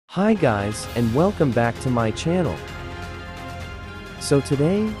Hi guys, and welcome back to my channel. So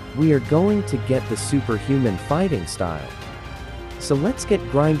today, we are going to get the superhuman fighting style. So let's get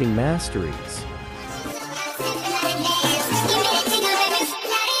grinding masteries.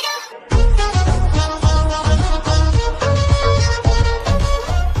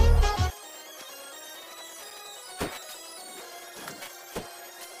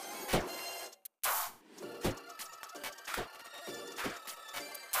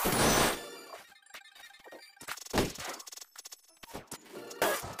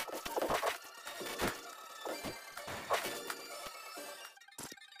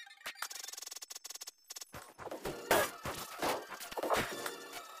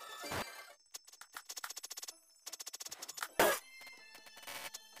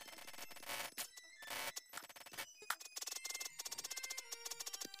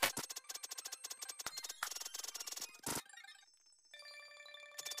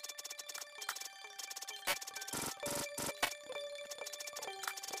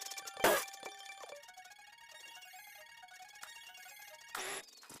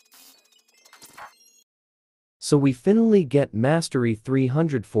 So we finally get Mastery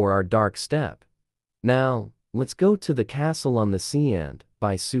 300 for our Dark Step. Now, let's go to the Castle on the Sea and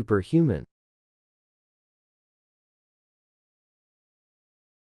buy Superhuman.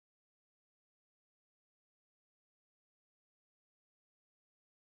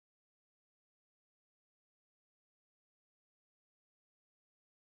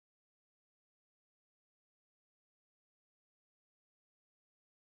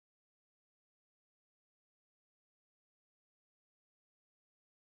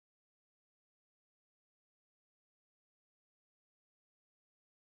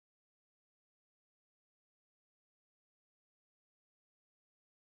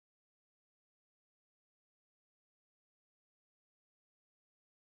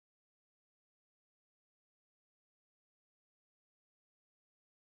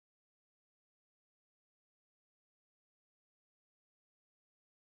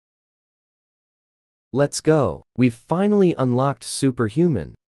 Let's go. We've finally unlocked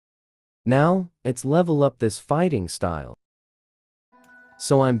Superhuman. Now, let's level up this fighting style.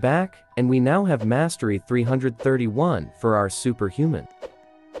 So I'm back, and we now have Mastery 331 for our Superhuman.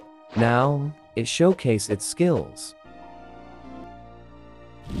 Now, it showcases its skills.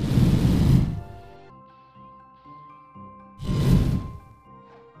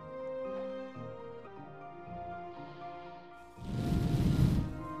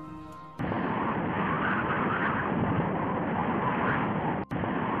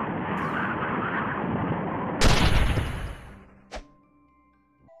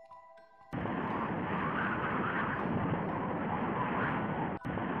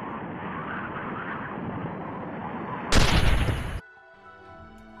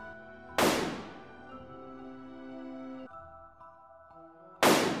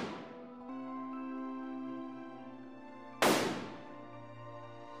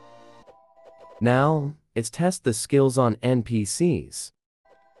 Now, let's test the skills on NPCs.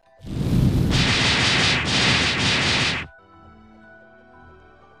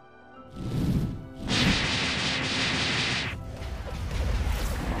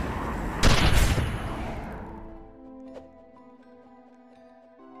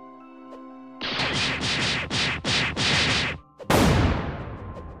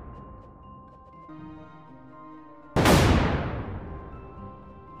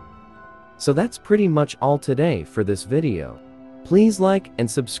 So that's pretty much all today for this video. Please like and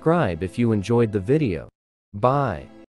subscribe if you enjoyed the video. Bye.